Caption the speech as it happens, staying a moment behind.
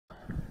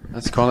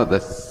Let's call it the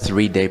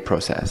 3-day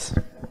process.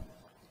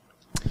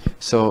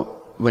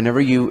 So whenever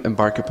you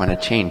embark upon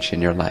a change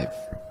in your life,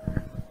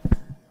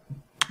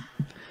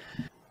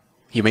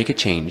 you make a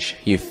change,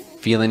 you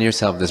feel in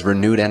yourself this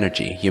renewed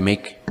energy, you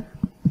make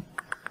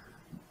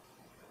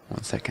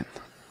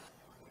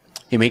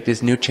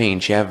this new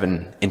change, you have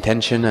an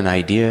intention, an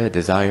idea, a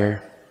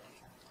desire,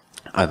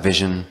 a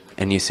vision,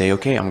 and you say,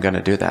 okay, I'm going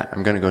to do that.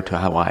 I'm going to go to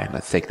Hawaii.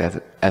 Let's take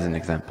that as an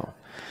example.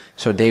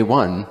 So day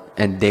one,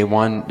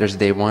 there's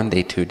day 1,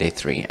 day 2, day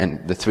 3.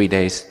 And the 3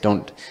 days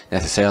don't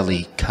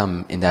necessarily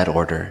come in that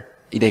order.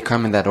 They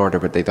come in that order,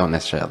 but they don't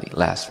necessarily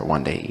last for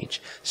 1 day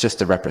each. It's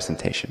just a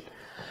representation.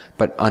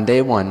 But on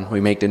day 1,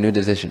 we make the new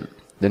decision.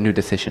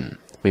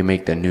 We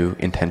make the new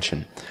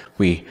intention.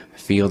 We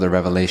feel the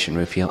revelation.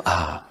 We feel,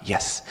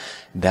 yes,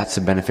 that's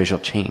a beneficial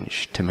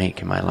change to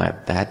make in my life.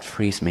 That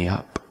frees me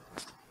up.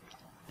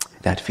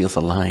 That feels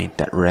aligned.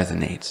 That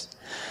resonates.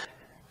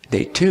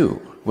 Day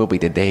 2 will be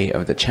the day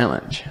of the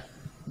challenge.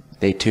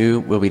 Day 2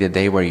 will be the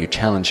day where you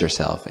challenge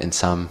yourself in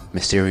some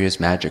mysterious,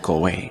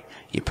 magical way.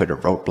 You put a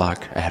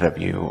roadblock ahead of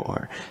you,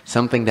 or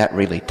something that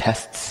really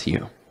tests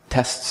you,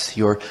 tests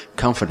your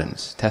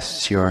confidence,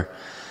 tests your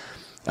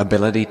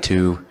ability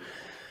to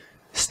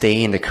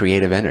stay in the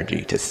creative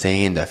energy, to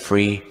stay in the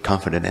free,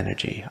 confident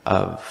energy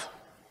of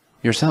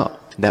yourself,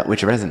 that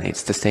which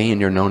resonates, to stay in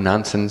your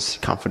no-nonsense,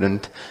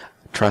 confident,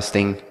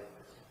 trusting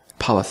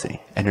policy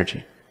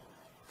energy.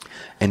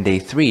 And day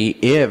 3,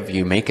 if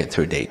you make it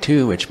through day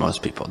 2, which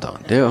most people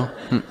don't do,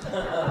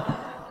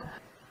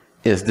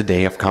 is the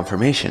day of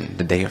confirmation,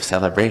 the day of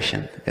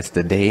celebration. It's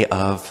the day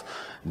of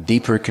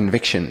deeper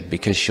conviction,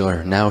 because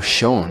you're now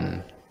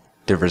shown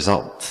the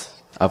results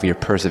of your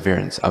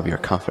perseverance, of your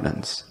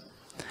confidence.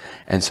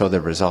 And so the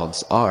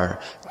results are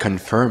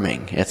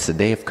confirming. It's the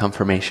day of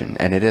confirmation,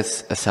 and it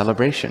is a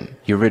celebration.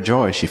 You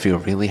rejoice, you feel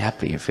really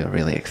happy, you feel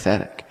really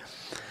ecstatic.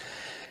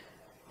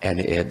 And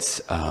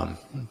it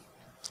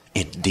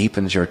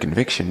deepens your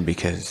conviction,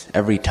 because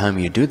every time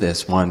you do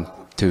this 1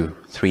 to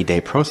 3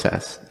 day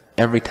process,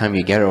 every time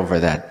you get over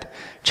that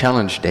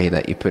challenge day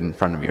that you put in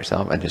front of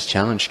yourself, and this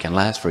challenge can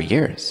last for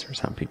years for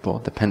some people,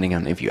 depending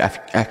on if you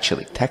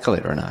actually tackle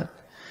it or not.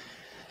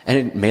 And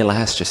it may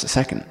last just a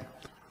second,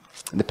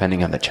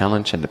 depending on the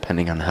challenge and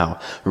depending on how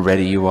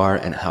ready you are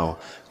and how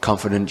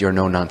confident your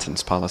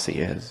no-nonsense policy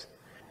is.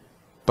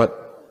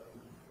 But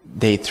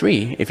day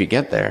 3, if you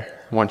get there,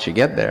 once you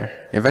get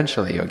there,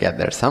 eventually you'll get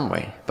there some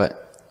way.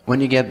 But when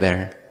you get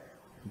there,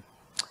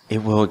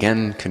 it will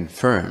again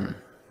confirm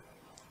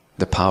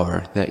the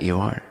power that you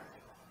are,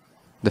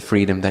 the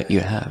freedom that you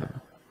have,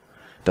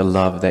 the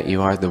love that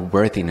you are, the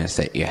worthiness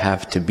that you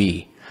have to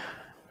be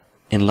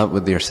in love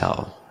with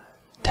yourself,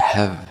 to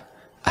have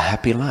a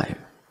happy life.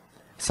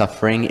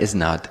 Suffering is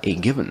not a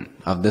given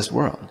of this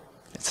world.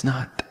 It's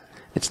not.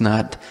 It's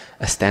not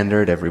a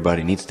standard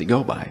everybody needs to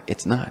go by.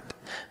 It's not.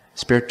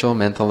 Spiritual,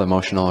 mental,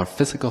 emotional, or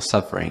physical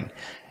suffering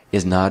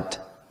is not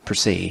per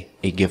se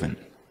a given.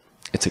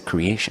 It's a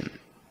creation.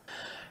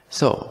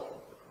 So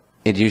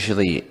it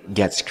usually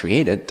gets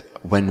created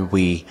when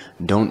we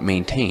don't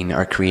maintain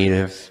our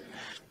creative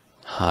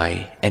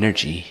high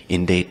energy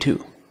in day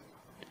 2.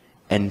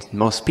 And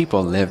most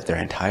people live their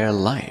entire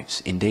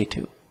lives in day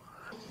 2.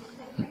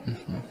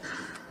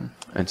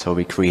 And so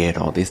we create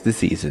all these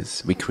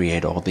diseases, we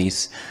create all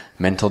these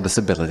mental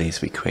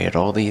disabilities, we create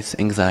all these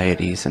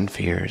anxieties and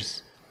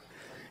fears.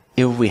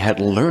 If we had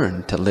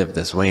learned to live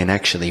this way and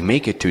actually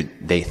make it to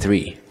day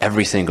 3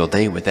 every single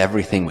day with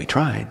everything we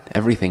tried,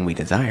 everything we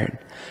desired,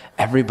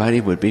 everybody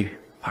would be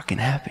fucking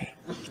happy.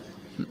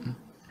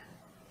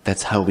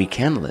 That's how we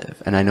can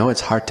live. And I know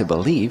it's hard to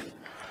believe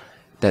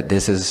that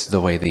this is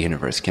the way the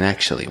universe can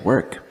actually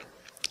work,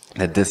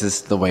 that this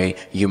is the way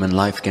human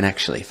life can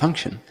actually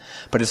function.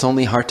 But it's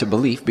only hard to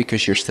believe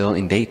because you're still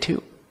in day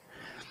 2.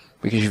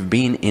 Because you've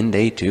been in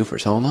day 2 for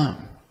so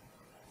long.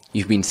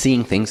 You've been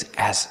seeing things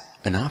as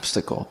an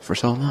obstacle for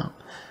so long.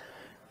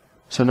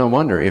 So no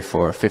wonder if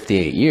for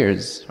 58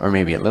 years, or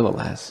maybe a little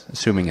less,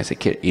 assuming as a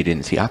kid you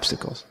didn't see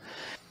obstacles,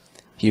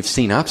 you've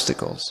seen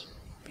obstacles.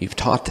 You've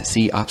taught to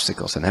see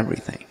obstacles in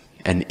everything,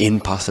 and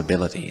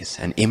impossibilities,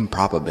 and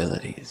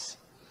improbabilities,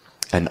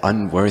 and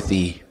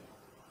unworthy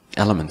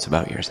elements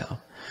about yourself,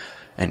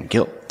 and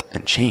guilt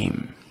and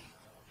shame.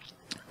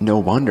 No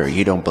wonder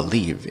you don't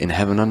believe in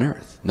heaven on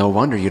earth. No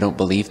wonder you don't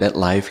believe that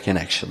life can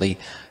actually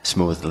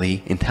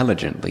smoothly,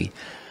 intelligently,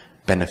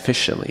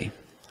 beneficially,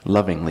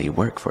 lovingly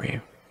work for you.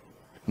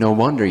 No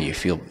wonder you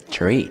feel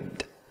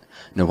betrayed.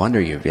 No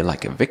wonder you feel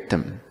like a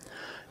victim.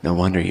 No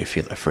wonder you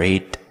feel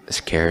afraid,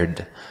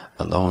 scared,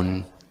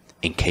 alone,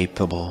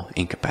 incapable,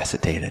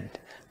 incapacitated,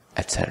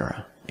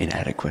 etc.,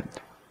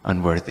 inadequate,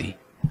 unworthy.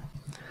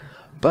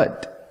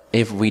 But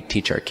if we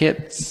teach our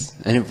kids,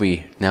 and if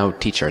we now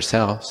teach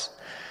ourselves,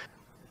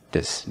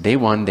 this day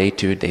 1, day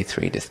 2, day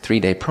 3, this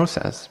 3-day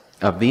process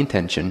of the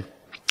intention,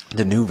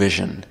 the new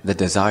vision, the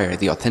desire,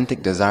 the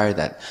authentic desire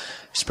that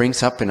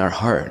springs up in our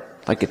heart,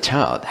 like a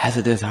child has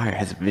a desire,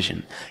 has a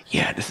vision.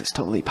 Yeah, this is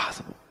totally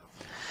possible.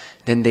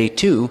 Then day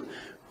 2,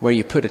 where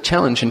you put a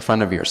challenge in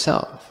front of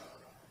yourself.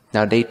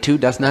 Now day 2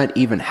 does not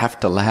even have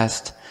to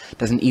last,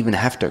 doesn't even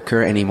have to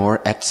occur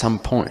anymore at some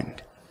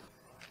point.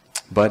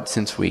 But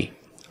since we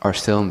are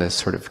still in this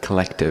sort of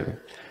collective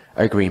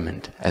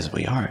agreement as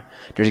we are,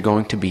 there's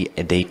going to be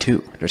a day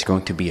 2. There's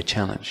going to be a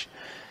challenge.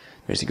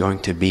 There's going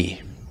to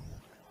be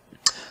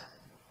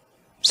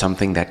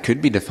something that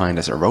could be defined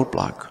as a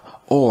roadblock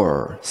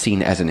or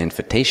seen as an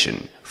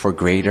invitation for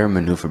greater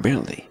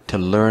maneuverability, to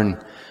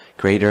learn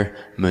greater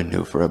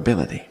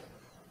maneuverability,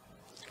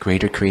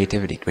 greater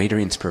creativity, greater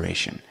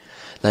inspiration.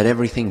 Let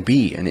everything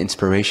be an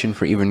inspiration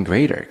for even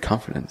greater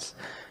confidence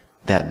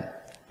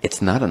that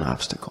it's not an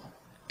obstacle.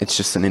 It's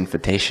just an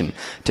invitation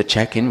to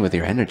check in with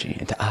your energy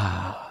and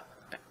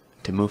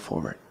to move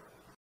forward.